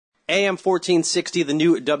AM 1460, the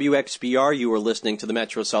new WXBR. You are listening to the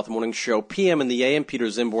Metro South Morning Show, PM in the AM. Peter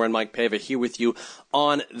Czymbor and Mike Paiva here with you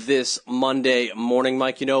on this Monday morning.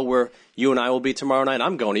 Mike, you know where you and I will be tomorrow night?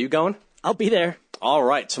 I'm going. Are you going? I'll be there. All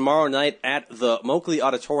right, tomorrow night at the Moakley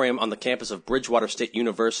Auditorium on the campus of Bridgewater State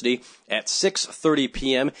University at 6:30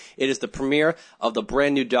 p.m. It is the premiere of the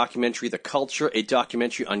brand new documentary, The Culture, a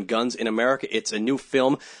documentary on guns in America. It's a new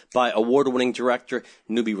film by award-winning director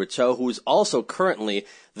Noube Rateau, who is also currently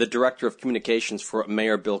the director of communications for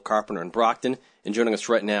Mayor Bill Carpenter in Brockton. And joining us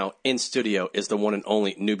right now in studio is the one and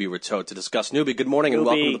only Noube Rateau to discuss. Noube, good morning and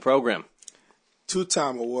welcome to the program.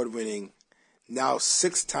 Two-time award-winning, now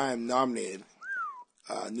six-time nominated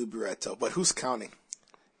Noube Rateau, but who's counting?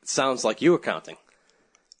 It sounds like you are counting.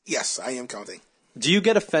 Yes, I am counting. Do you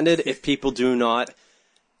get offended if people do not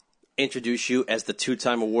introduce you as the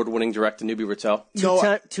two-time award-winning director Noube Rateau?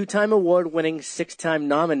 Two-time award-winning, six-time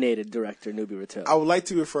nominated director Noube Rateau. I would like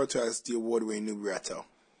to refer to as the award-winning Noube Rateau.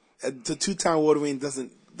 The two-time award-winning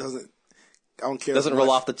doesn't. I don't care. Doesn't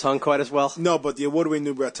roll off the tongue quite as well? No, but the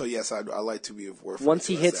award-winning Noube Rateau, yes, I'd like to be referred to. Once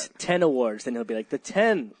he hits 10 awards, then he'll be like the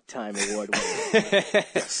 10-time award winner.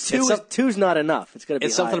 Yes. Two's not enough. It's going to be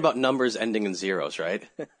It's something higher. about numbers ending in zeros, right?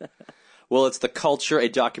 Well, it's The Culture, a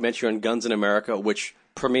documentary on guns in America, which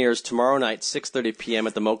premieres tomorrow night, 6:30 p.m.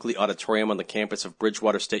 at the Moakley Auditorium on the campus of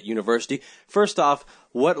Bridgewater State University. First off,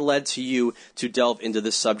 what led to you to delve into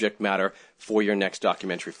this subject matter for your next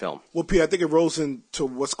documentary film? Well, Pete, I think it rolls into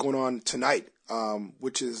what's going on tonight,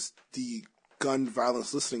 which is the Gun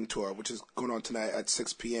Violence Listening Tour, which is going on tonight at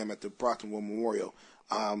 6 p.m. at the Brockton War Memorial.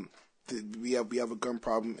 We have a gun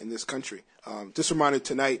problem in this country. Just a reminder,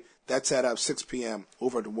 tonight, that's at 6 p.m.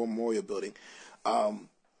 over at the War Memorial Building.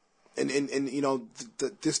 And you know,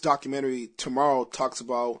 this documentary tomorrow talks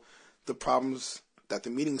about the problems that the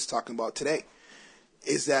meeting's talking about today.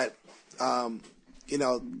 Is that, you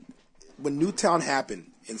know, when Newtown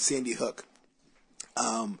happened in Sandy Hook,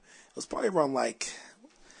 it was probably around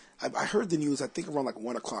I heard the news, I think around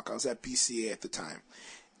 1 o'clock. I was at BCA at the time.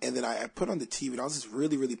 And then I put on the TV, and I was just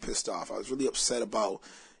really, really pissed off. I was really upset about,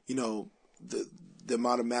 you know, the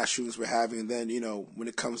amount of mass shootings we're having. And then, you know, when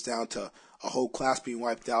it comes down to a whole class being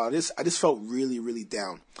wiped out, I just felt really, really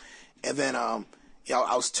down. And then, you know,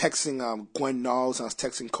 I was texting Gwen Knowles, and I was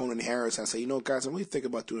texting Conan Harris, and I said, you know, guys, I'm really thinking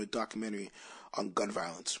about doing a documentary on gun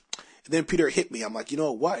violence. And then Peter hit me. I'm like, you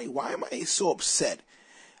know, why am I so upset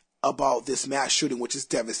about this mass shooting, which is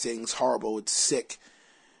devastating, it's horrible, it's sick,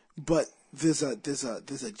 but there's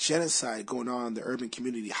a genocide going on in the urban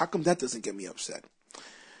community. How come that doesn't get me upset?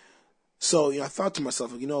 So, you know, I thought to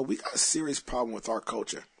myself, you know, we got a serious problem with our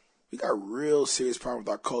culture. We got a real serious problem with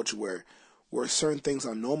our culture where certain things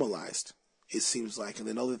are normalized, it seems like, and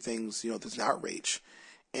then other things, you know, there's an outrage,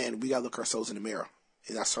 and we got to look ourselves in the mirror,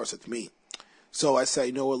 and that starts with me. So I say,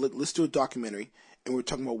 you know what, let's do a documentary, and we're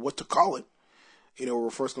talking about what to call it. You know, we're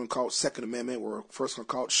first going to call it Second Amendment. We're first going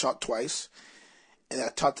to call it Shot Twice. And I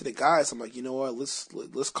talked to the guys. I'm like, you know what? Let's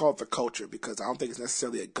call it The Culture, because I don't think it's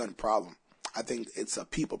necessarily a gun problem. I think it's a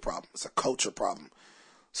people problem. It's a culture problem.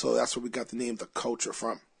 So that's where we got the name The Culture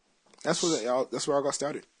from. That's where I got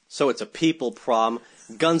started. So it's a people problem.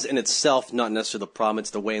 Guns in itself, not necessarily the problem. It's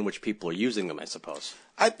the way in which people are using them, I suppose.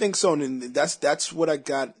 I think so. And that's what I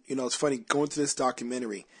got. You know, it's funny going to this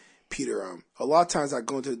documentary, Peter. A lot of times I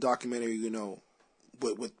go into the documentary, you know,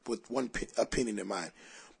 with one opinion in mind.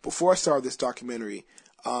 Before I started this documentary,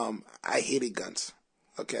 I hated guns.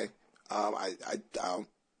 Okay, I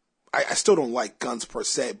still don't like guns per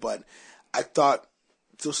se, but I thought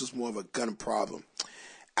this was more of a gun problem.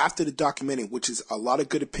 After the documentary, which is a lot of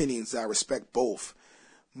good opinions that I respect both,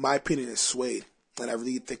 my opinion is swayed, and I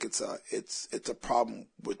really think it's a problem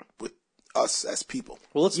with us as people.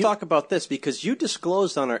 Well, let's talk about this, because you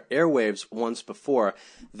disclosed on our airwaves once before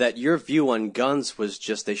that your view on guns was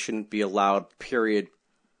just they shouldn't be allowed, period,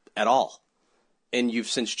 at all. And you've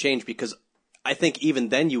since changed, because I think even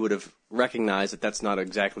then you would have recognized that that's not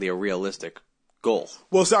exactly a realistic goal.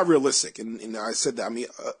 Well, it's not realistic, and I said that. I mean,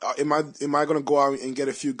 am I going to go out and get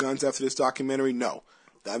a few guns after this documentary? No,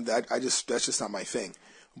 that's just not my thing.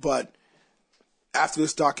 But after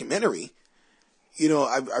this documentary, you know,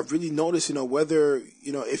 I've really noticed, you know, whether,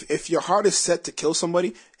 you know, if your heart is set to kill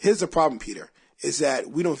somebody, here's the problem, Peter, is that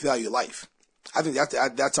we don't value life. I think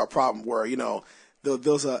that's our problem, where, you know, there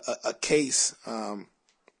was a case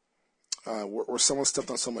where someone stepped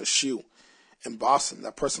on someone's shoe in Boston.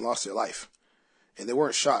 That person lost their life. And they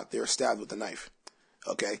weren't shot. They were stabbed with a knife.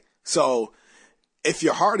 Okay? So if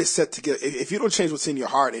your heart is set to get, if you don't change what's in your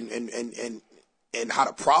heart and how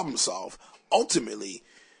to problem solve, ultimately,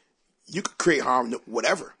 you could create harm,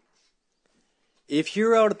 whatever. If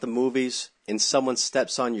you're out at the movies and someone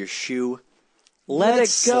steps on your shoe, let it go.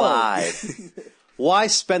 slide. Why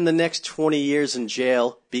spend the next 20 years in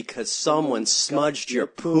jail because someone smudged your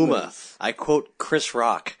Puma? I quote Chris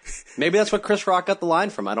Rock. Maybe that's what Chris Rock got the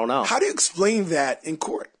line from. I don't know. How do you explain that in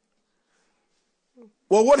court?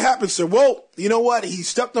 Well, what happened, sir? Well, you know what? He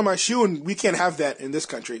stepped on my shoe, and we can't have that in this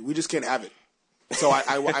country. We just can't have it. So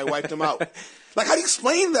I wiped him out. Like, how do you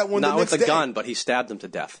explain that one? Not the next with a day? gun, but he stabbed him to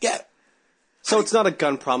death. Yeah. So it's not a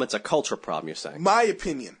gun problem, it's a culture problem, you're saying? My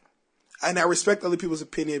opinion. And I respect other people's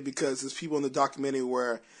opinion because there's people in the documentary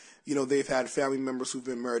where, you know, they've had family members who've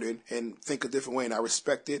been murdered and think a different way, and I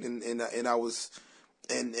respect it. And I was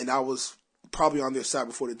probably on their side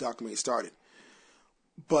before the documentary started.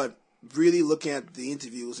 But really looking at the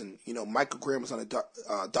interviews, and you know, Michael Graham was on a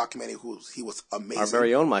documentary. He was amazing. Our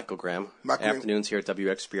very own Michael Graham. Afternoons Graham. here at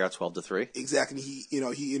WXBR 12 to 3. Exactly.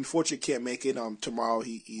 He unfortunately can't make it. Tomorrow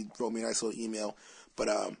he wrote me a nice little email, but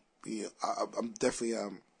I'm definitely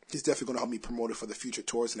he's definitely going to help me promote it for the future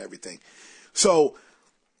tours and everything. So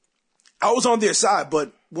I was on their side,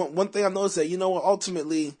 but one thing I noticed that, you know,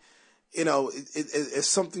 ultimately, you know, if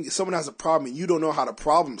someone has a problem and you don't know how to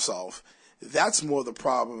problem solve, that's more the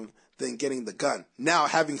problem than getting the gun. Now,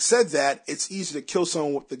 having said that, it's easier to kill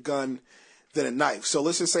someone with the gun than a knife. So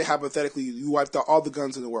let's just say hypothetically you wiped out all the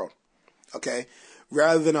guns in the world, okay?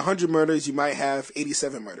 Rather than 100 murders, you might have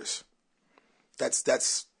 87 murders.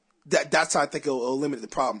 That's how I think it'll limit the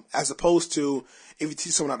problem. As opposed to if you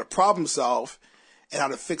teach someone how to problem solve and how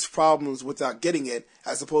to fix problems without getting it,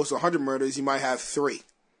 as opposed to 100 murders, you might have 3.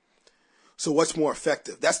 So what's more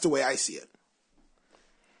effective? That's the way I see it.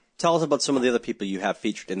 Tell us about some of the other people you have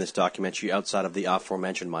featured in this documentary outside of the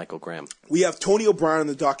aforementioned Michael Graham. We have Tony O'Brien in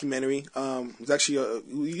the documentary. He's actually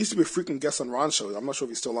he used to be a frequent guest on Ron's show. I'm not sure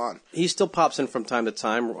if he's still on. He still pops in from time to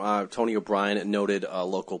time. Tony O'Brien, noted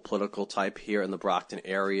local political type here in the Brockton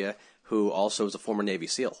area, who also is a former Navy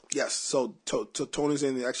SEAL. Yes, so Tony's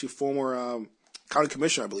in actually former county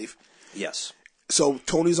commissioner, I believe. Yes. So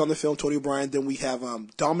Tony's on the film, Tony O'Brien. Then we have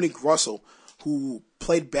Dominic Russell, who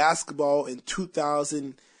played basketball in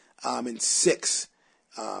 2006.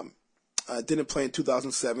 Didn't play in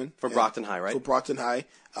 2007. For Brockton High, right? For Brockton High.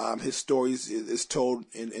 His story is told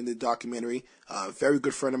in the documentary. Very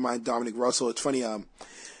good friend of mine, Dominic Russell. It's funny, you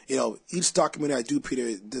know, each documentary I do,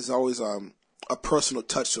 Peter, there's always a personal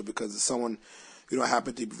touch to it because it's someone, you know, I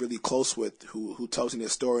happen to be really close with who tells me their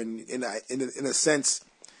story. And in a sense,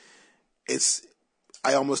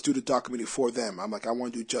 I almost do the documentary for them. I'm like, I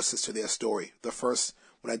want to do justice to their story. The first,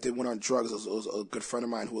 when I did one on drugs, it was a good friend of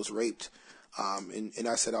mine who was raped. And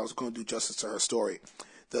I said I was going to do justice to her story.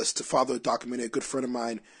 The father of the documentary, a good friend of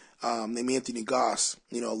mine, named Anthony Goss,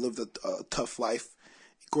 you know, lived a tough life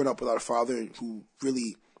growing up without a father, and who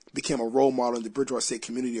really became a role model in the Bridgewater State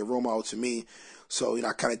community, a role model to me. So, you know,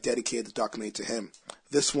 I kind of dedicated the documentary to him.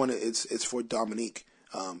 This one is for Dominique,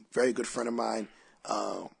 very good friend of mine.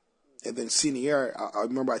 And then senior year, I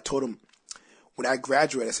remember I told him when I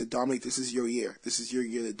graduated, I said, Dominique, this is your year. This is your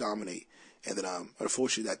year to dominate. And then,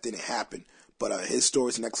 unfortunately, that didn't happen. But his story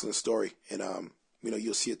is an excellent story, and you know,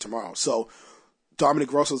 you'll see it tomorrow. So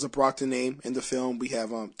Dominic Russell is a Brockton name in the film. We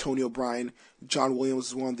have Tony O'Brien. John Williams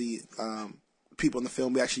is one of the people in the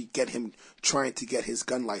film. We actually get him trying to get his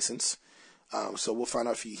gun license. So we'll find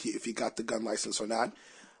out if he got the gun license or not,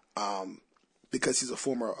 because he's a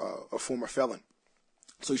former felon.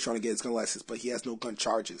 So he's trying to get his gun license, but he has no gun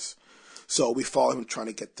charges. So we follow him trying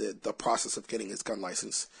to get the process of getting his gun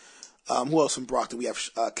license. Who else from Brockton? We have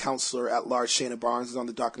Counselor at Large Shana Barnes is on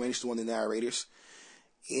the documentary. She's one of the narrators.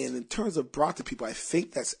 And in terms of Brockton people, I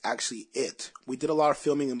think that's actually it. We did a lot of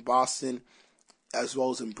filming in Boston as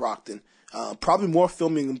well as in Brockton. Probably more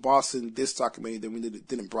filming in Boston this documentary than we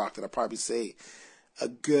did in Brockton. I'd probably say a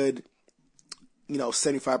good,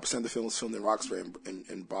 75% of the film was filmed in Roxbury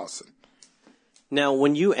and Boston. Now,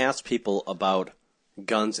 when you ask people about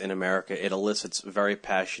guns in America, it elicits very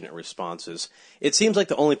passionate responses. It seems like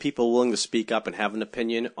the only people willing to speak up and have an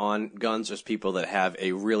opinion on guns is people that have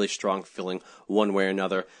a really strong feeling one way or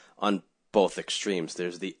another on both extremes.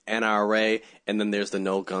 There's the NRA, and then there's the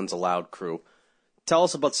No Guns Allowed crew. Tell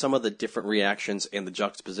us about some of the different reactions and the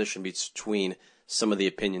juxtaposition between some of the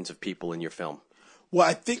opinions of people in your film. Well,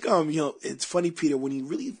 I think, it's funny, Peter, when you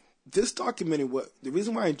really, this documentary, the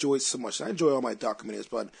reason why I enjoy it so much, and I enjoy all my documentaries,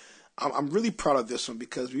 but I'm really proud of this one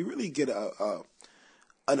because we really get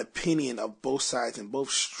an opinion of both sides and both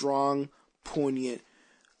strong, poignant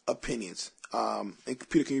opinions. And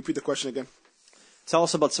Peter, can you repeat the question again? Tell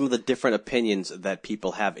us about some of the different opinions that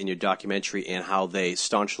people have in your documentary and how they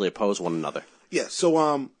staunchly oppose one another. Yeah,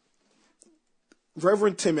 so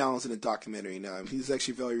Reverend Tim Allen's in the documentary now. He's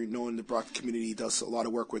actually very known in the Brockton community. He does a lot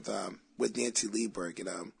of work with with Nancy Lieberg,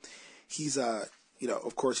 and he's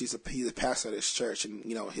of course he's a pastor at his church, and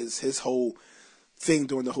his whole thing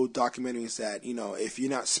during the whole documentary is that if you're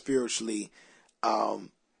not spiritually on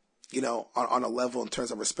a level in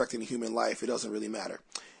terms of respecting human life, it doesn't really matter.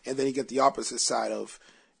 And then you get the opposite side of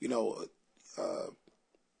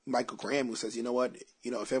Michael Graham, who says,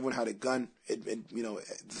 if everyone had a gun,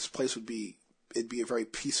 this place it'd be a very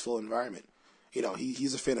peaceful environment.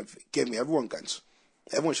 He's a fan of giving everyone guns.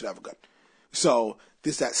 Everyone should have a gun. So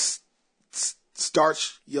there's that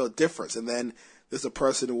starch difference. And then there's a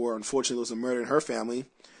person who, unfortunately, there was a murder in her family.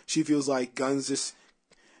 She feels like guns just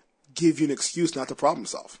give you an excuse not to problem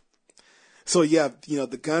solve. So you have,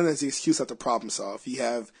 the gun as the excuse not to problem solve. You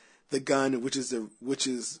have the gun, which is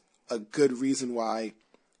a good reason why,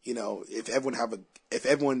 if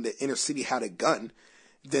everyone in the inner city had a gun,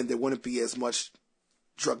 then there wouldn't be as much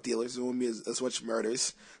drug dealers, there wouldn't be as much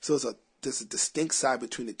murders. So there's a distinct side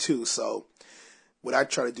between the two. So what I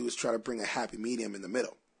try to do is try to bring a happy medium in the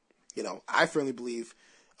middle. I firmly believe,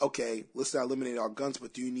 okay, let's not eliminate our guns,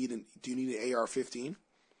 but do you need an AR-15?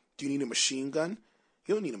 Do you need a machine gun?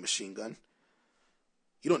 You don't need a machine gun.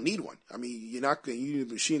 You don't need one. I mean, you need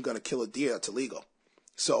a machine gun to kill a deer. That's illegal.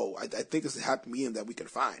 So I think it's a happy medium that we can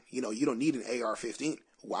find. You don't need an AR-15.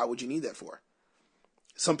 Why would you need that for?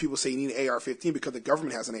 Some people say you need an AR-15 because the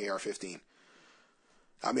government has an AR-15.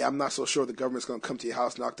 I mean, I'm not so sure the government's going to come to your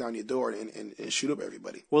house, knock down your door, and shoot up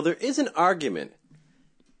everybody. Well, there is an argument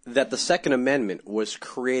that the Second Amendment was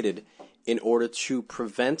created in order to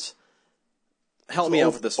prevent... Help me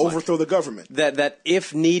out with this, Mike. Overthrow the government. That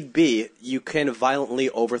if need be, you can violently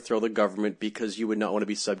overthrow the government because you would not want to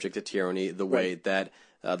be subject to tyranny the way that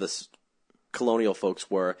the colonial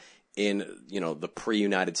folks were in the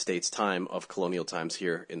pre-United States time of colonial times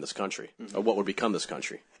here in this country, or what would become this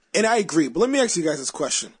country. And I agree, but let me ask you guys this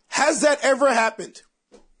question. Has that ever happened?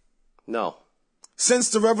 No. Since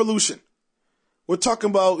the revolution? We're talking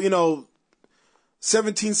about,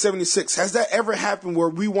 1776. Has that ever happened where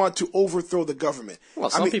we want to overthrow the government? Well,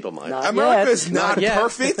 some people might. America is not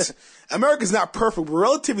perfect. America's not perfect.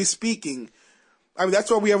 Relatively speaking, I mean,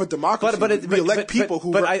 that's why we have a democracy. We elect people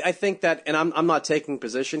who... But I think that, and I'm not taking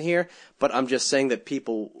position here, but I'm just saying that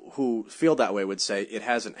people who feel that way would say it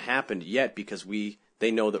hasn't happened yet because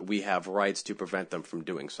they know that we have rights to prevent them from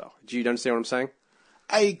doing so. Do you understand what I'm saying?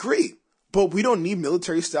 I agree, but we don't need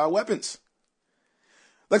military-style weapons.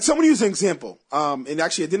 Like, someone used an example, and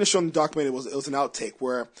actually I didn't show in the documentary, it was an outtake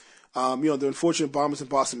where, the unfortunate bombers in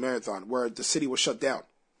Boston Marathon, where the city was shut down.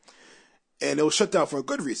 And it was shut down for a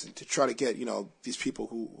good reason, to try to get, these people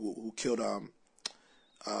who killed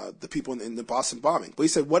the people in the Boston bombing. But he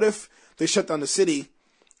said, what if they shut down the city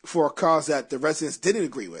for a cause that the residents didn't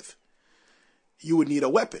agree with? You would need a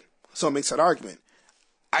weapon. So it makes that argument.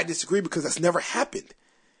 I disagree because that's never happened.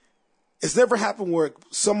 It's never happened where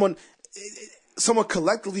someone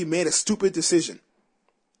collectively made a stupid decision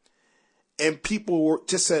and people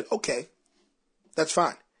just said, okay, that's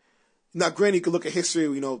fine. Now, granted, you could look at history,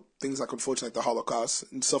 things like, unfortunately, like the Holocaust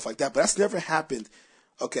and stuff like that, but that's never happened,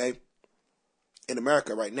 okay, in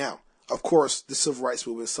America right now. Of course, the civil rights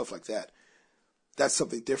movement and stuff like that, that's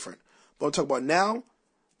something different. But I'm talking about now,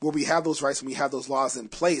 where we have those rights and we have those laws in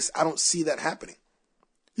place, I don't see that happening.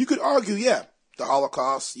 You could argue, the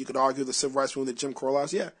Holocaust, you could argue the civil rights movement, the Jim Crow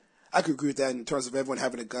laws, I could agree with that in terms of everyone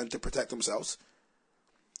having a gun to protect themselves.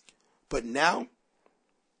 But now,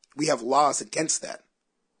 we have laws against that.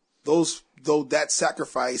 Though that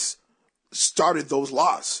sacrifice started those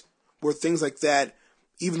laws, where things like that,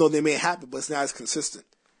 even though they may happen, but it's not as consistent.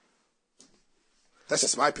 That's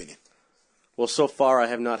just my opinion. Well, so far I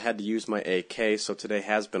have not had to use my AK, so today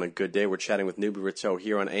has been a good day. We're chatting with Noube Rateau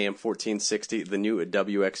here on AM 1460, the new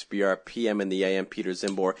WXBR, PM in the AM, Peter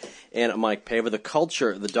Czymbor and Mike Paiva. The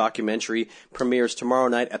Culture, the documentary, premieres tomorrow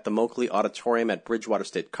night at the Moakley Auditorium at Bridgewater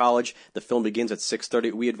State College. The film begins at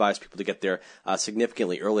 6:30. We advise people to get there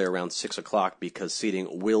significantly earlier, around 6 o'clock, because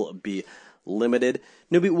seating will be limited.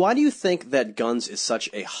 Noube, why do you think that guns is such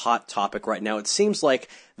a hot topic right now? It seems like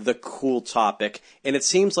the cool topic, and it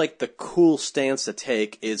seems like the cool stance to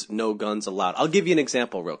take is no guns allowed. I'll give you an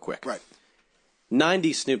example real quick. Right.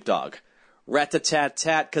 90 Snoop Dogg.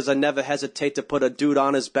 Rat-a-tat-tat, because I never hesitate to put a dude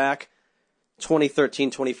on his back. 2013,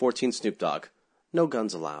 2014 Snoop Dogg. No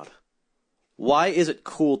guns allowed. Why is it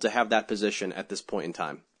cool to have that position at this point in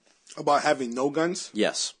time? About having no guns?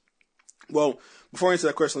 Yes. Well, before I answer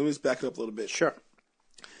that question, let me just back it up a little bit. Sure.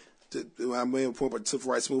 I made a point about the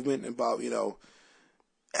civil rights movement and about,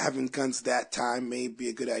 having guns that time may be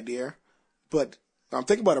a good idea. But I'm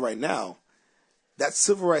thinking about it right now. That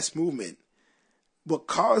civil rights movement, what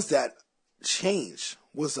caused that change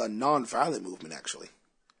was a nonviolent movement, actually.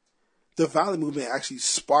 the violent movement actually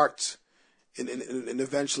sparked and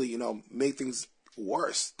eventually, made things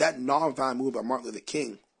worse. That non-violent movement by Martin Luther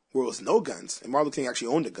King, where it was no guns, and Martin Luther King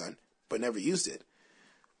actually owned a gun, but never used it,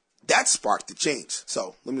 that sparked the change.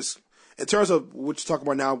 So let me just, in terms of what you're talking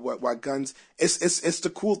about now, why guns, it's the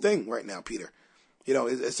cool thing right now, Peter.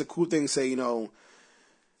 It's a cool thing to say,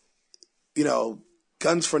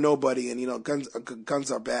 guns for nobody, and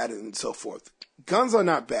guns are bad and so forth. Guns are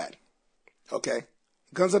not bad, okay?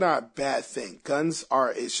 Guns are not a bad thing. Guns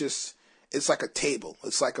are, it's like a table.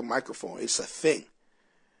 It's like a microphone. It's a thing.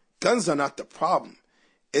 Guns are not the problem.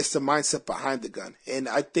 It's the mindset behind the gun. And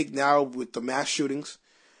I think now with the mass shootings,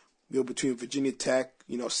 between Virginia Tech,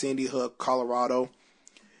 Sandy Hook, Colorado,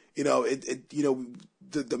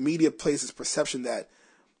 the media plays this perception that,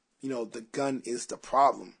 the gun is the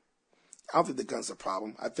problem. I don't think the gun's the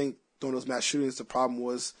problem. I think during those mass shootings, the problem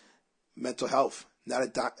was mental health, not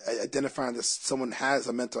identifying that someone has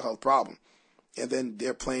a mental health problem. And then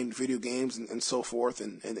they're playing video games and so forth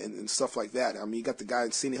and stuff like that. I mean, you got the guy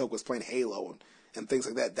in Sandy Hook was playing Halo and things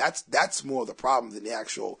like that. That's more the problem than the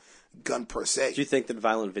actual gun per se. Do you think that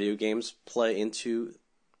violent video games play into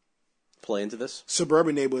this?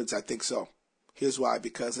 Suburban neighborhoods, I think so. Here's why: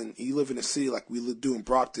 because you live in a city like we do in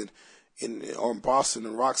Brockton, or in Boston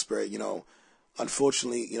and Roxbury.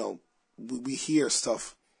 Unfortunately, we hear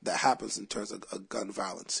stuff that happens in terms of gun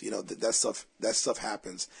violence. That stuff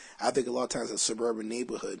happens. I think a lot of times in a suburban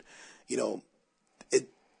neighborhood, it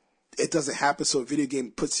doesn't happen. So a video game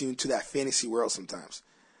puts you into that fantasy world sometimes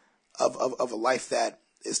of a life that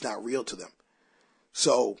is not real to them.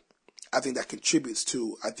 So I think that contributes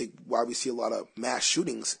to, why we see a lot of mass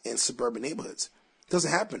shootings in suburban neighborhoods. It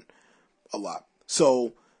doesn't happen a lot.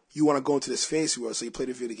 So you want to go into this fantasy world, so you play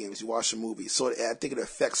the video games, you watch the movies. So I think it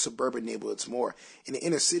affects suburban neighborhoods more. In the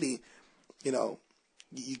inner city, you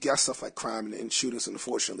got stuff like crime and shootings,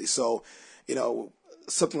 unfortunately. So,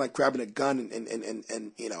 something like grabbing a gun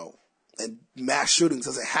and mass shootings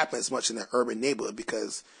doesn't happen as much in the urban neighborhood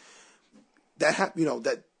because that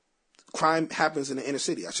crime happens in the inner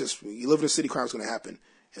city. That's just, you live in a city, crime's going to happen.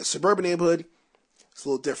 In a suburban neighborhood, it's a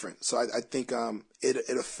little different. So I think it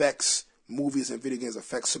affects movies and video games,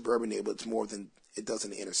 affects suburban neighborhoods more than it does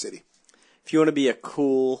in the inner city. If you want to be a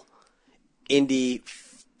cool indie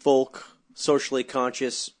folk, socially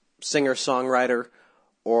conscious singer-songwriter,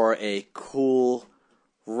 or a cool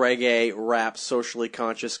reggae rap socially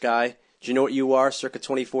conscious guy, do you know what you are circa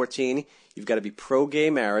 2014? You've got to be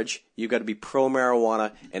pro-gay marriage, you've got to be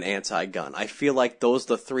pro-marijuana, and anti-gun. I feel like those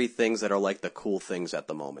are the three things that are like the cool things at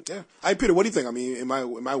the moment. Yeah. Hey, Peter, what do you think? I mean,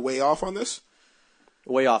 am I way off on this?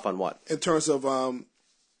 Way off on what? In terms of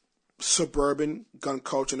suburban gun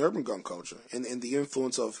culture and urban gun culture and the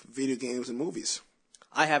influence of video games and movies.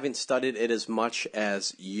 I haven't studied it as much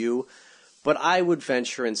as you, but I would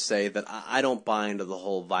venture and say that I don't buy into the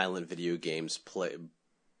whole violent video games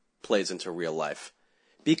plays into real life.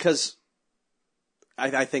 Because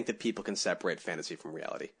I think that people can separate fantasy from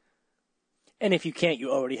reality. And if you can't, you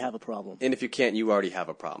already have a problem. And if you can't, you already have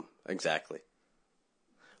a problem. Exactly.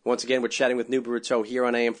 Once again, we're chatting with Noube Rateau here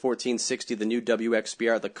on AM 1460, the new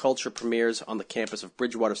WXBR. The Culture premieres on the campus of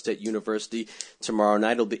Bridgewater State University tomorrow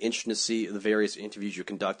night. It'll be interesting to see the various interviews you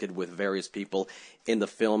conducted with various people in the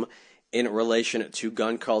film in relation to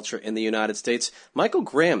gun culture in the United States. Michael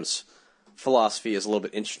Graham's philosophy is a little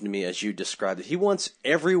bit interesting to me as you described it. He wants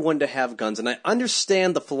everyone to have guns, and I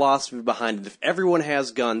understand the philosophy behind it. If everyone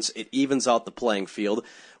has guns, it evens out the playing field.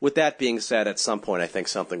 With that being said, at some point I think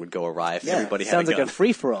something would go awry if everybody had a gun. Sounds like a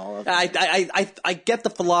free-for-all. I get the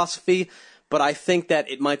philosophy, but I think that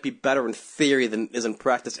it might be better in theory than it is in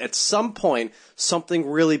practice. At some point, something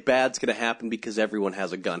really bad's going to happen because everyone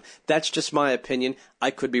has a gun. That's just my opinion. I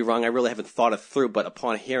could be wrong. I really haven't thought it through, but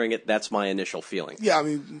upon hearing it, that's my initial feeling. Yeah, I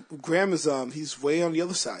mean, Graham is he's way on the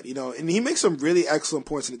other side, and he makes some really excellent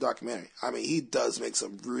points in the documentary. I mean, he does make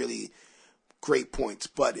some really great points,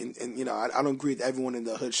 but I don't agree that everyone in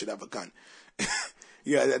the hood should have a gun.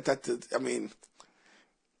 Yeah, I mean,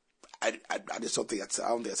 I just don't think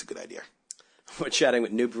that's a good idea. We're chatting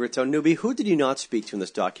with Noube Rateau. Noube, who did you not speak to in this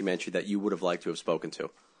documentary that you would have liked to have spoken to?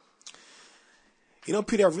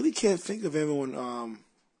 Peter, I really can't think of anyone.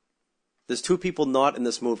 There's two people not in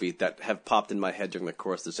this movie that have popped in my head during the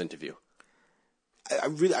course of this interview. I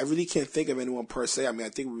really can't think of anyone per se. I mean,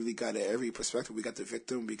 I think we really got every perspective. We got the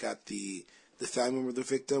victim, we got the family member of the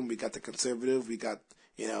victim, we got the conservative, we got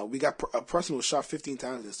a person who was shot 15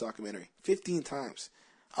 times in this documentary. 15 times.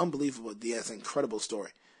 Unbelievable. He has an incredible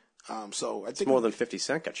story. So I think it's more than 50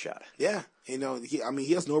 Cent got shot. Yeah, he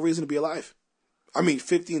has no reason to be alive. I mean,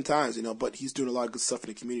 15 times, but he's doing a lot of good stuff in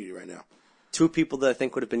the community right now. Two people that I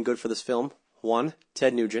think would have been good for this film, One,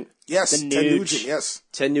 Ted Nugent. Yes, The Ted Nuge. Nugent, yes.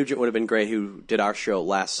 Ted Nugent would have been great, who did our show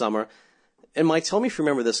last summer. And Mike, tell me if you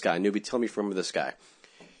remember this guy. Newbie, tell me if you remember this guy.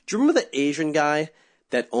 Do you remember the Asian guy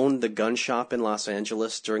that owned the gun shop in Los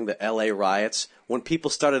Angeles during the L.A. riots? When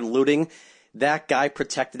people started looting, that guy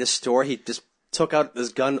protected his store. He just took out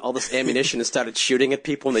his gun, all this ammunition, and started shooting at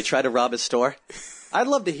people when they tried to rob his store. I'd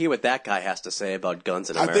love to hear what that guy has to say about guns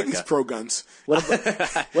in America. I think he's pro-guns. What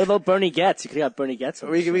about Bernie Getz? You could have Bernie Getz.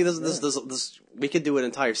 We could do an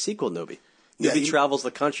entire sequel, Newbie. Yeah, Newbie travels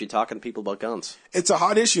the country talking to people about guns. It's a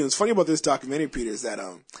hot issue. It's funny about this documentary, Peter, is that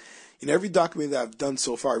every documentary that I've done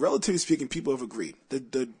so far, relatively speaking, people have agreed.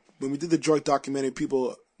 When we did the drug documentary,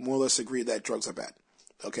 people more or less agreed that drugs are bad.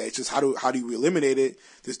 Okay, it's just how do we eliminate it?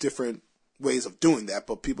 There's different ways of doing that,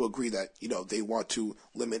 but people agree that they want to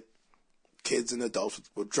limit kids and adults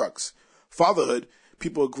with drugs. Fatherhood,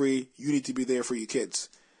 people agree you need to be there for your kids.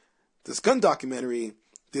 This gun documentary,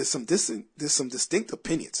 there's some distinct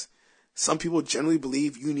opinions. Some people generally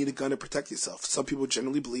believe you need a gun to protect yourself. Some people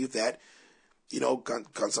generally believe that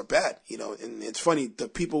guns are bad. And it's funny, the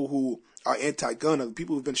people who are anti-gun are the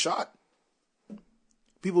people who've been shot.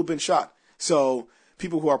 People who've been shot. So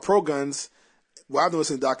people who are pro-guns, while they're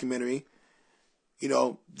listening to the documentary,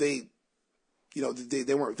 they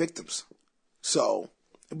weren't victims. So,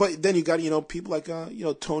 but then you got, people like,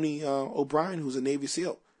 Tony O'Brien, who's a Navy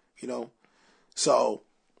SEAL, So.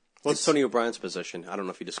 What's Tony O'Brien's position? I don't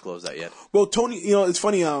know if you disclosed that yet. Well, Tony, it's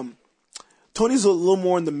funny, Tony's a little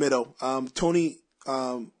more in the middle. Tony,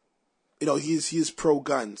 he's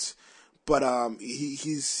pro-guns, but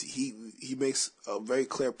he makes a very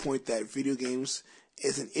clear point that video games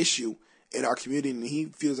is an issue in our community, and he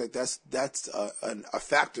feels like that's a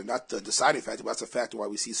factor, not the deciding factor, but that's a factor why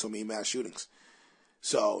we see so many mass shootings.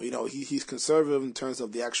 So, he's conservative in terms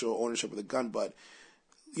of the actual ownership of the gun, but,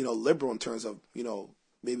 liberal in terms of,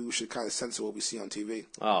 maybe we should kind of censor what we see on TV.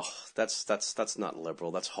 Oh, that's not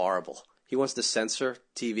liberal. That's horrible. He wants to censor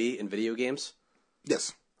TV and video games?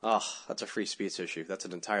 Yes. Oh, that's a free speech issue. That's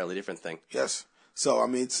an entirely different thing. Yes. So,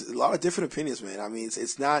 it's a lot of different opinions, man.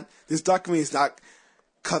 It's not, this documentary is not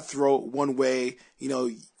cutthroat one way.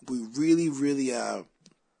 We really, really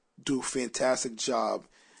do a fantastic job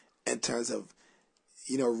in terms of,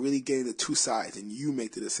 really getting the two sides, and you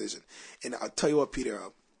make the decision. And I'll tell you what, Peter,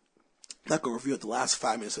 I'm not going to review the last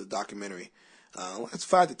 5 minutes of the documentary. It's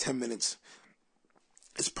 5 to 10 minutes.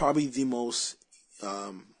 It's probably the most,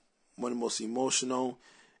 one of the most emotional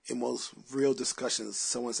and most real discussions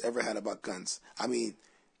someone's ever had about guns.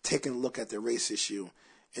 Taking a look at the race issue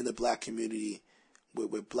in the black community,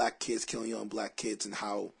 with black kids killing young black kids and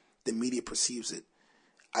how the media perceives it.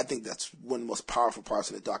 I think that's one of the most powerful parts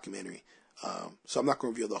of the documentary. So I'm not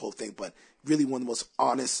going to reveal the whole thing, but really one of the most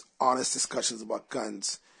honest discussions about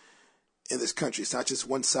guns in this country. It's not just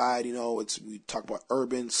one side, we talk about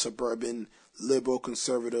urban, suburban, liberal,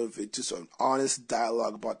 conservative. It's just an honest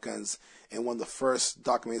dialogue about guns, and one of the first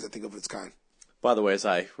documentaries I think of its kind. By the way, as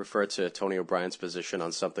I refer to Tony O'Brien's position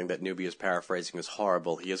on something that Newbie is paraphrasing as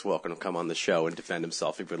horrible, he is welcome to come on the show and defend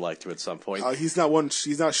himself if he would like to at some point. He's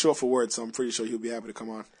not short for words, so I'm pretty sure he'll be happy to come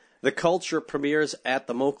on. The Culture premieres at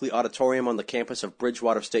the Moakley Auditorium on the campus of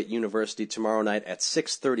Bridgewater State University tomorrow night at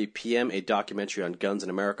 6:30 p.m., a documentary on guns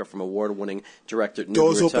in America from award-winning director Noube Rateau.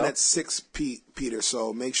 Doors open at 6, Peter,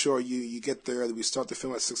 so make sure you get there. We start the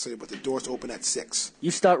film at 6:30, but the doors open at 6.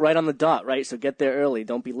 You start right on the dot, right? So get there early.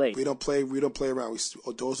 Don't be late. We don't play around.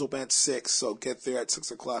 Doors open at 6, so get there at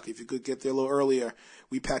 6 o'clock. If you could get there a little earlier,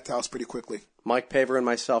 we packed the house pretty quickly. Mike Paiva and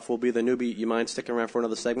myself will be the Newbie. You mind sticking around for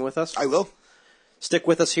another segment with us? I will. Stick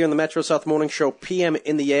with us here in the Metro South Morning Show, PM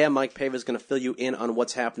in the AM. Mike Paiva is going to fill you in on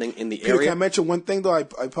what's happening in the Peter, area. Can I mention one thing, though? I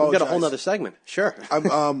apologize. We've got a whole other segment. Sure.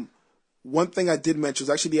 One thing I did mention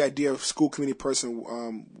was actually the idea of school community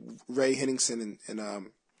person, Ray Henningsen,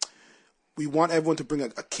 and we want everyone to bring a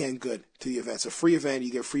canned good to the event. It's a free event.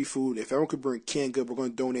 You get free food. If everyone could bring canned good, we're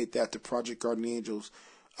going to donate that to Project Guardian Angels,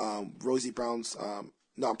 Rosie Brown's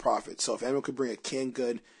nonprofit. So if everyone could bring a canned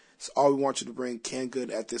good, it's all we want you to bring, canned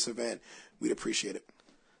good at this event. We'd appreciate it.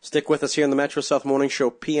 Stick with us here in the Metro South Morning Show,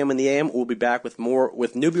 PM in the AM. We'll be back with more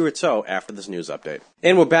with Noube Rateau after this news update.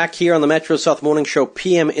 And we're back here on the Metro South Morning Show,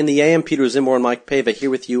 PM in the AM. Peter Czymbor and Mike Paiva here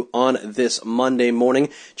with you on this Monday morning.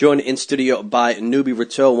 Joined in studio by Noube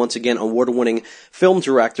Rateau, once again award-winning film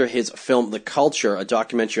director. His film, The Culture, a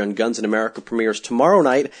documentary on guns in America, premieres tomorrow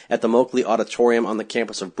night at the Moakley Auditorium on the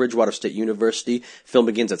campus of Bridgewater State University. Film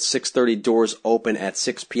begins at 6:30, doors open at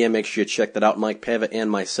 6 p.m. Make sure you check that out. Mike Paiva and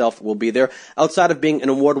myself will be there. Outside of being an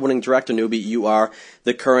award-winning director, Noube, you are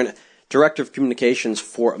the current Director of Communications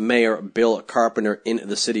for Mayor Bill Carpenter in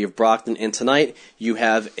the city of Brockton. And tonight you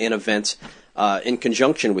have an event in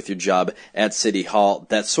conjunction with your job at City Hall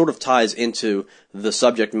that sort of ties into the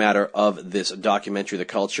subject matter of this documentary, The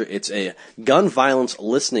Culture. It's a gun violence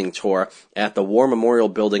listening tour at the War Memorial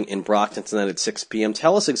Building in Brockton tonight at 6 p.m.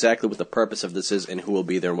 Tell us exactly what the purpose of this is and who will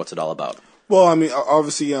be there and what's it all about. Well, I mean,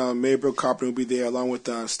 obviously, Mayor Bill Carpenter will be there along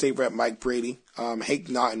with State Rep Mike Brady. Hank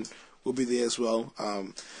Naughton will be there as well.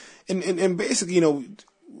 And basically,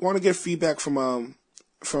 want to get feedback from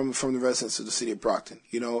the residents of the city of Brockton,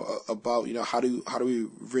 about, how do we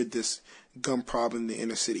rid this gun problem in the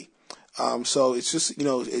inner city. So it's just,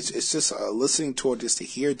 it's just a listening tour just to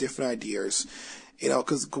hear different ideas,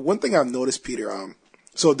 because one thing I've noticed, Peter,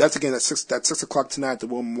 so that's again at 6 o'clock tonight at the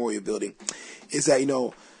War Memorial Building, is that,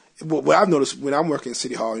 what I've noticed when I'm working in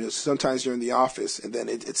City Hall, sometimes you're in the office and then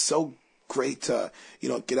it's so great to,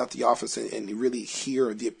 get out the office and really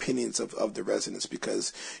hear the opinions of the residents,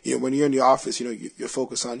 because, when you're in the office, you're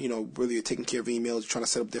focused on, whether you're taking care of emails, trying to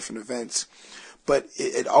set up different events, but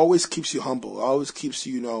it always keeps you humble. It always keeps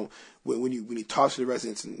you, when you talk to the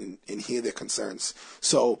residents and hear their concerns.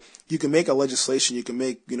 So you can make a legislation, you can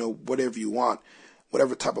make, whatever you want,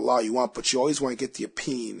 whatever type of law you want, but you always want to get the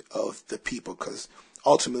opinion of the people, because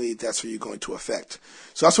ultimately that's what you're going to affect.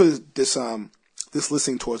 So that's what this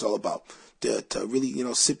listening tour is all about. To really,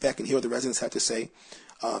 sit back and hear what the residents have to say,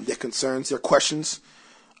 their concerns, their questions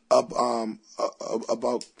about,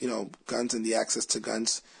 guns and the access to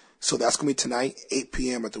guns. So that's going to be tonight, 8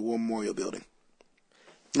 p.m. at the War Memorial Building.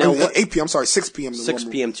 Now, 8 p.m., I'm sorry, 6 p.m. 6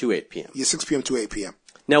 p.m. to 8 p.m. Yeah, 6 p.m. to 8 p.m.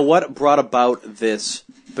 Now, what brought about this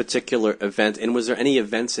particular event, and was there any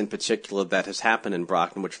events in particular that has happened in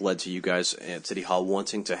Brockton which led to you guys at City Hall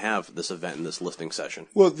wanting to have this event and this listening session?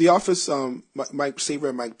 Well, the office, State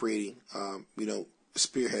Rep Mike Brady,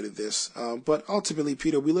 spearheaded this. But ultimately,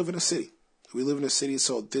 Peter, we live in a city. We live in a city,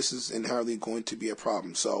 so this is inherently going to be a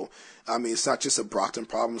problem. So, I mean, it's not just a Brockton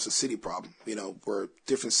problem, it's a city problem, where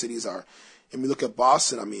different cities are. And we look at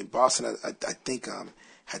Boston, Boston, I think,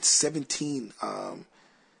 had 17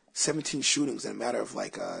 shootings in a matter of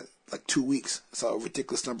like 2 weeks. So a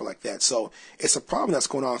ridiculous number like that. So it's a problem that's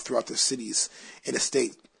going on throughout the cities in the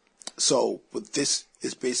state. So what this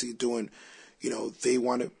is basically doing, they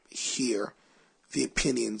want to hear the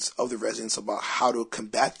opinions of the residents about how to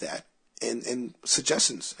combat that and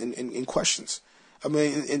suggestions and questions.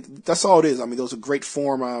 And that's all it is. There was a great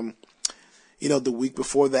forum, the week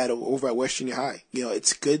before that over at West Junior High.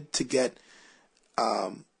 It's good to get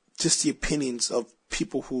just the opinions of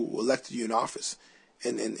people who elected you in office,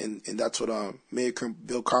 and that's what Mayor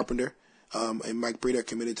Bill Carpenter and Mike Brady are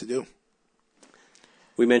committed to do.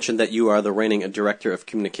 We mentioned that you are the reigning director of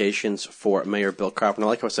communications for Mayor Bill Carpenter. I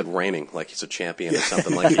like how I said reigning, like he's a champion or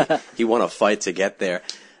something, like he won a fight to get there.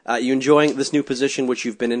 You enjoying this new position, which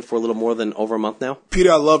you've been in for a little more than over a month now?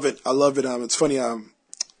 Peter, I love it. It's funny.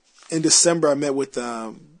 In December, I met with,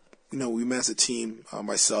 we met as a team,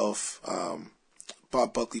 myself,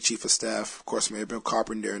 Bob Buckley, Chief of Staff, of course, Mayor Bill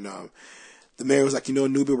Carpenter, and the mayor was like,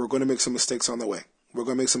 Noube, we're going to make some mistakes on the way. We're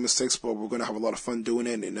going to make some mistakes, but we're going to have a lot of fun doing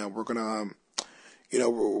it, and we're going to,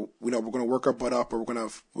 we're going to work our butt up, or we're going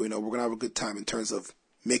to, we're going to have a good time in terms of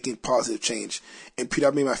making positive change. And Peter,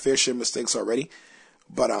 I've made my fair share of mistakes already,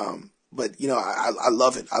 but I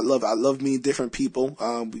love it. I love meeting different people.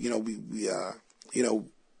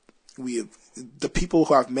 We have the people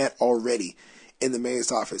who I've met already in the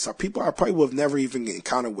mayor's office are people I probably would have never even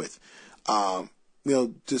encountered with. I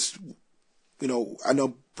know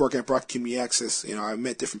working at Brockton Community Access, I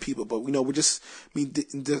met different people, but we're just,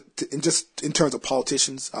 just in terms of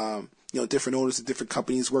politicians, different owners of different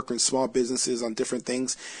companies, working in small businesses on different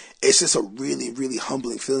things. It's just a really, really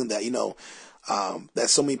humbling feeling that, that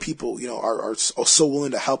so many people, are so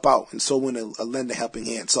willing to help out and so willing to lend a helping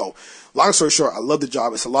hand. So, long story short, I love the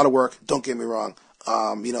job. It's a lot of work. Don't get me wrong.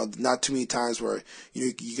 Not too many times where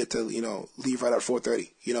you get to leave right at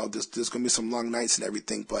 4:30. There's gonna be some long nights and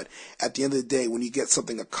everything. But at the end of the day, when you get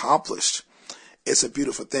something accomplished, it's a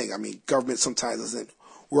beautiful thing. Government sometimes doesn't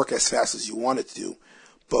work as fast as you want it to do,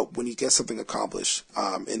 but when you get something accomplished,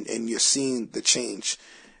 and you're seeing the change,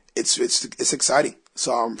 it's exciting.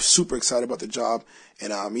 So I'm super excited about the job,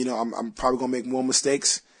 and I'm probably gonna make more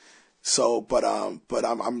mistakes. So, but I'm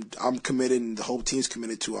committed, and the whole team's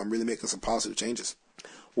committed to. I'm really making some positive changes.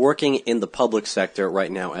 Working in the public sector right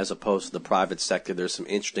now, as opposed to the private sector, there's some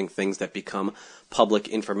interesting things that become public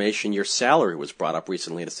information. Your salary was brought up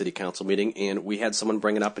recently at a city council meeting, and we had someone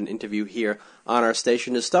bring it up in an interview here on our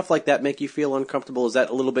station. Does stuff like that make you feel uncomfortable? Is that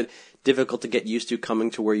a little bit difficult to get used to coming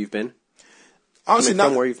to where you've been? Honestly,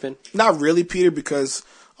 from where you've been? Not really, Peter, because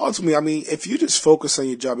ultimately, if you just focus on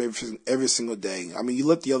your job every single day, you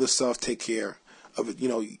let the other stuff take care of it,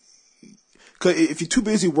 Because if you're too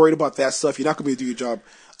busy worried about that stuff, you're not going to be able to do your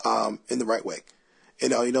job in the right way.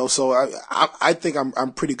 So I think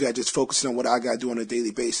I'm pretty good at just focusing on what I got to do on a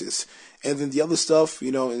daily basis. And then the other stuff,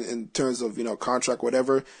 in terms of, contract,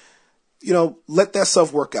 whatever, let that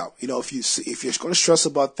stuff work out. If you're going to stress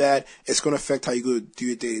about that, it's going to affect how you go do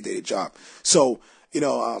your day-to-day job. So,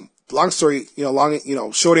 long story,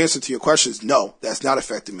 short answer to your question is no, that's not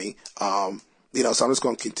affecting me. So I'm just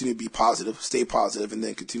going to continue to be positive, stay positive, and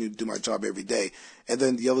then continue to do my job every day. And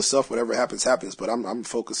then the other stuff, whatever happens, happens. But I'm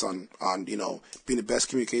focused on being the best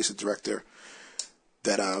communications director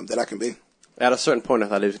that I can be. At a certain point, I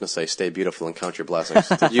thought he was going to say, stay beautiful and count your blessings.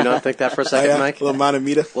 Did you not think that for a second, Mike? Little mind of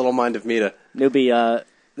Mita. Little mind of Mita. Noube,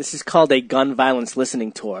 this is called a gun violence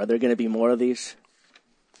listening tour. Are there going to be more of these?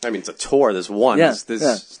 I mean, it's a tour. There's one. Yeah, This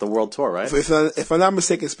is the world tour, right? If I'm not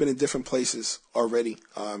mistaken, it's been in different places already,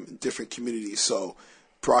 in different communities. So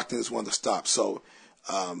Brockton is one of the stops. So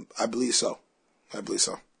I believe so.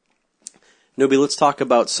 Noube, let's talk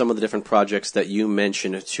about some of the different projects that you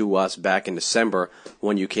mentioned to us back in December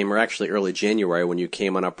when you came, or actually early January when you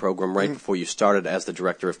came on our program right before you started as the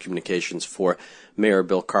Director of Communications for Mayor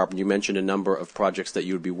Bill Carpenter. You mentioned a number of projects that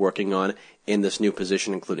you would be working on in this new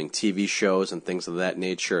position, including TV shows and things of that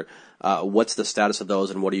nature. What's the status of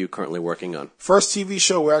those, and what are you currently working on? First TV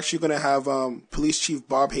show, we're actually going to have Police Chief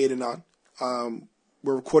Bob Hayden on.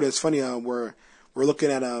 We're recording. It's funny. We're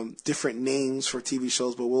looking at different names for TV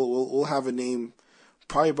shows, but we'll have a name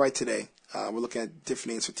probably by today. We're looking at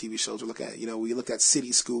different names for TV shows. We're looking at we looked at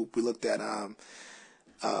City Scoop. We looked at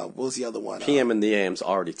what was the other one? PM and the AM's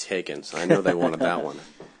already taken, so I know they wanted that one.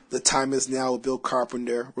 The Time Is Now with Bill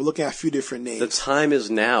Carpenter. We're looking at a few different names. The Time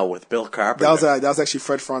Is Now with Bill Carpenter. That was actually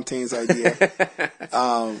Fred Fontaine's idea.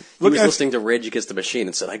 He was listening to Rage Against the Machine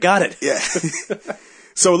and said, "I got it." Yeah.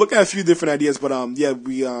 So we're looking at a few different ideas, but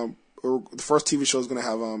the first TV show is going to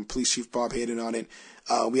have Police Chief Bob Hayden on it.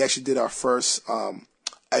 We actually did our first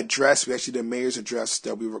address. We actually did a mayor's address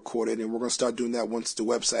that we recorded, and we're going to start doing that once the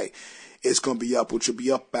website is going to be up, which will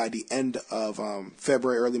be up by the end of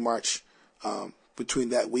February, early March, between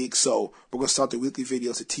that week. So we're going to start the weekly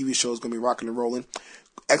videos. The TV show is going to be rocking and rolling.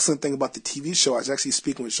 Excellent thing about the TV show, I was actually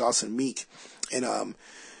speaking with Jocelyn Meek, and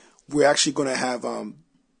we're actually going to have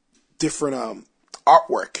different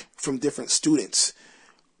artwork from different students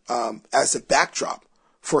as a backdrop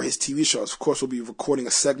for his TV shows. Of course, we'll be recording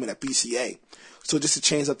a segment at BCA. So just to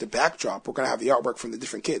change up the backdrop, we're going to have the artwork from the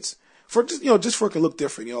different kids. For just for it can look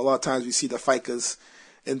different. A lot of times we see the ficas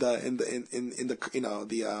in the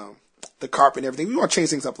carpet and everything. We want to change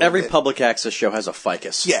things up a little Every bit. public access show has a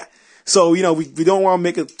ficus. Yeah. So, we don't want to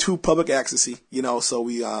make it too public accessy, so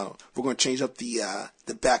we're going to change up the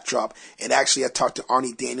backdrop. And actually I talked to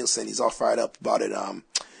Arnie Danielson. He's all fired up about it.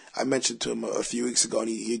 I mentioned to him a few weeks ago, and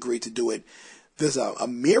he agreed to do it. There's a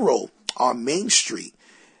mural on Main Street.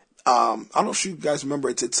 I don't know if you guys remember.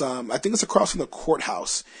 It's I think it's across from the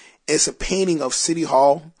courthouse. It's a painting of City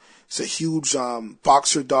Hall. It's a huge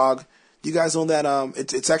boxer dog. You guys know that?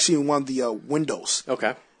 It's actually in one of the windows.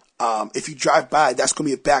 Okay. If you drive by, that's going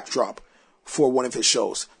to be a backdrop for one of his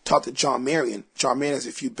shows. Talk to John Marion. John Marion has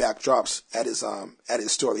a few backdrops at his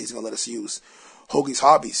store that he's going to let us use. Hoagie's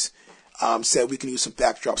Hobbies said we can use some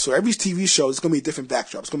backdrops. So every TV show is going to be a different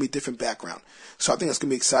backdrop. It's going to be a different background. So I think it's going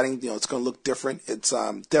to be exciting. It's going to look different. It's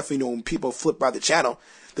definitely, when people flip by the channel,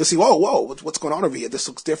 they'll see, whoa, what's going on over here? This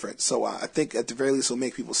looks different. So I think at the very least it'll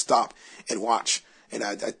make people stop and watch. And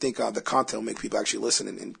I think the content will make people actually listen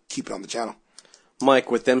and keep it on the channel.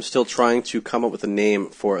 Mike, with them still trying to come up with a name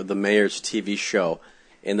for the mayor's TV show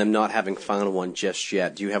and them not having found one just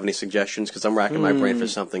yet, do you have any suggestions? Because I'm racking my brain for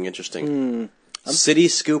something interesting. City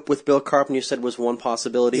Scoop with Bill Carpenter, you said, was one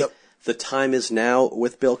possibility. Yep. The Time Is Now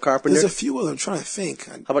with Bill Carpenter. There's a few of them. I'm trying to think.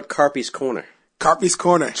 How about Carpy's Corner? Carpy's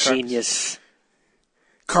Corner. Genius.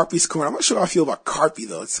 Carpy's Corner. I'm not sure how I feel about Carpy,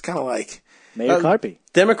 though. It's kind of like... Mayor Carpy.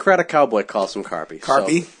 Democratic Cowboy calls him Carpy.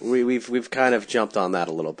 Carpy? So we've kind of jumped on that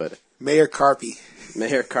a little bit. Mayor Carpy.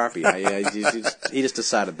 Mayor Carpy. He just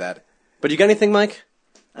decided that. But you got anything, Mike?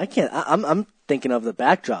 I can't. I'm thinking of the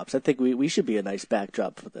backdrops. I think we should be a nice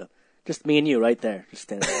backdrop for just me and you right there. Just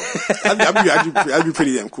standing there. That'd be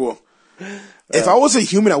pretty damn cool. If I was a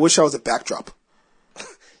human, I wish I was a backdrop.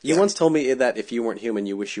 You once told me that if you weren't human,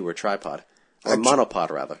 you wish you were a tripod. Or a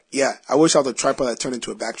monopod, rather. Yeah, I wish I was a tripod that turned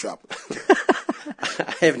into a backdrop.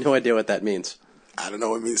 I have no idea what that means. I don't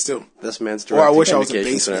know what it means, too. This man's Or I directing wish I was a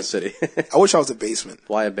communications in our basement. city. I wish I was a basement.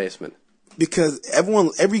 Why a basement? Because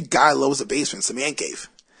every guy loves a basement. It's a man cave.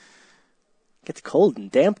 Gets cold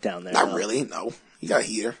and damp down there. Not really, no. You got a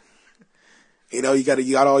heater. You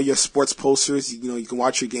got all your sports posters. You can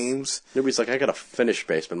watch your games. Nobody's like, I got a finished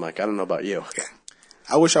basement, Mike. I don't know about you. Yeah.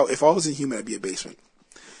 if I was a human, I'd be a basement.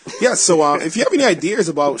 Yeah, so if you have any ideas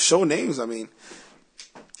about show names, I mean,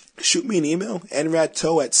 shoot me an email,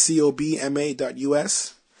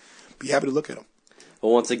 nrateau@cobma.us. Be happy to look at them.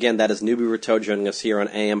 Well, once again, that is Noube Rateau joining us here on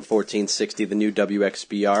AM 1460, the new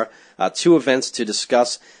WXBR. Two events to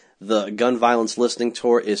discuss. The Gun Violence Listening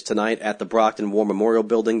Tour is tonight at the Brockton War Memorial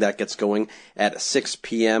Building. That gets going at 6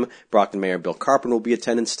 p.m. Brockton Mayor Bill Carpenter will be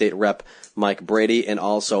attending, State Rep Mike Brady, and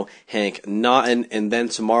also Hank Naughton. And then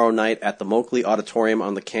tomorrow night at the Moakley Auditorium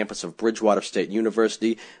on the campus of Bridgewater State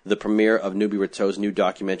University, the premiere of Noube Rateau's new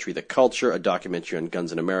documentary, The Culture, a documentary on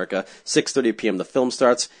guns in America. 6:30 p.m. the film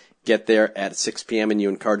starts. Get there at 6 p.m. and you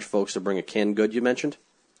encourage folks to bring a canned good, you mentioned?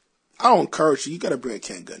 I don't encourage you. You got to bring a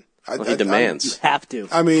canned good. He demands. You have to.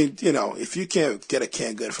 I mean, if you can't get a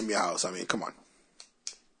canned good from your house, I mean, come on.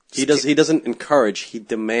 He doesn't encourage, he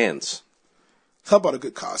demands. How about a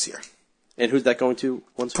good cause here? And who's that going to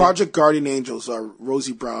once Project Guardian Angels, our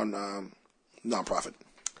Rosie Brown nonprofit.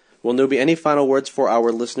 Well, Noube, any final words for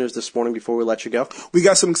our listeners this morning before we let you go? We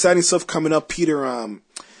got some exciting stuff coming up, Peter.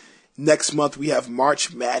 Next month, we have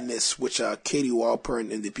March Madness, which Katie Walpern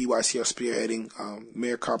and the BYC are spearheading.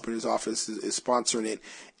 Mayor Carpenter's office is sponsoring it.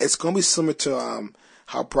 It's going to be similar to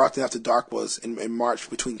how Brockton After Dark was in March,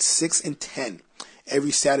 between 6 and 10.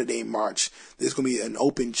 Every Saturday in March, there's going to be an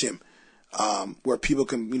open gym where people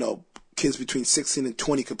can, kids between 16 and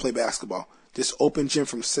 20 can play basketball. This open gym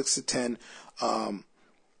from 6 to 10,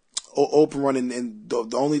 open running. And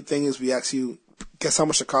the only thing is we ask you, guess how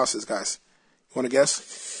much the cost is, guys? You want to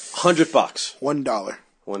guess? $100.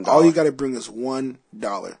 $1. All you got to bring is $1.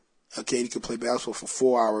 Okay, you can play basketball for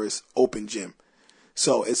 4 hours, open gym.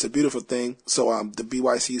 So it's a beautiful thing. So the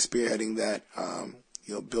BYC is spearheading that.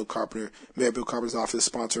 Bill Carpenter, Mayor Bill Carpenter's office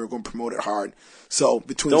sponsor. We're going to promote it hard. So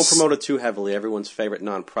don't promote it too heavily. Everyone's favorite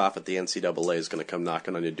nonprofit, the NCAA, is going to come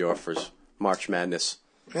knocking on your door for March Madness.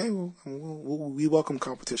 Hey, we welcome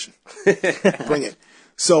competition. Bring it.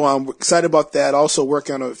 So we're excited about that. Also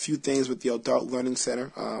working on a few things with the Adult Learning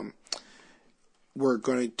Center. We're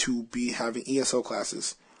going to be having ESL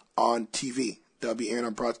classes on TV. They'll be airing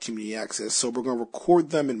on Broad Community Access. So we're going to record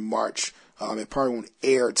them in March. It probably won't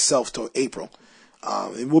air itself till April.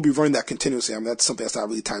 And we'll be running that continuously. I mean, that's something that's not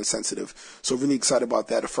really time sensitive. So really excited about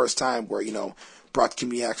that. The first time where, Broad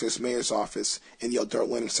Community Access, Mayor's Office, and the Adult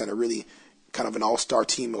Learning Center really kind of an all-star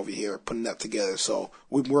team over here putting that together. So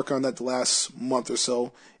we've been working on that the last month or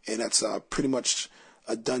so, and that's pretty much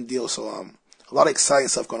a done deal. So a lot of exciting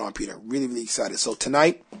stuff going on, Peter. Really, really excited. So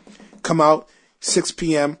tonight, come out, 6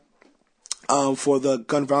 p.m. For the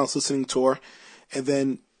Gun Violence Listening Tour. And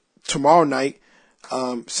then tomorrow night,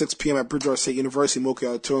 6 p.m. at Bridgewater State University, Moakley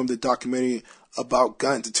Auditorium, the documentary about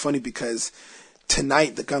guns. It's funny because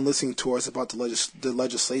tonight, the Gun Listening Tour is about the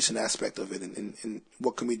legislation aspect of it and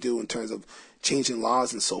what can we do in terms of changing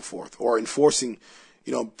laws and so forth, or enforcing,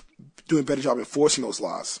 doing a better job enforcing those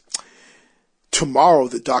laws. Tomorrow,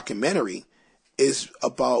 the documentary is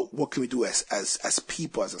about what can we do as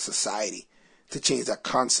people, as a society, to change that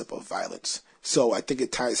concept of violence. So I think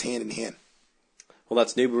it ties hand in hand. Well,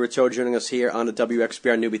 that's Noube Rateau joining us here on the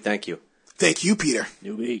WXBR. Noube, thank you. Thank you, Peter.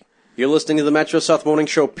 Noube. You're listening to the Metro South Morning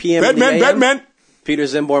Show, PM Batman. Peter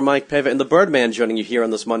Czymbor Mike Paiva, and the Birdman joining you here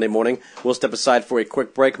on this Monday morning. We'll step aside for a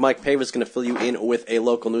quick break. Mike Paiva is going to fill you in with a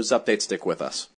local news update. Stick with us.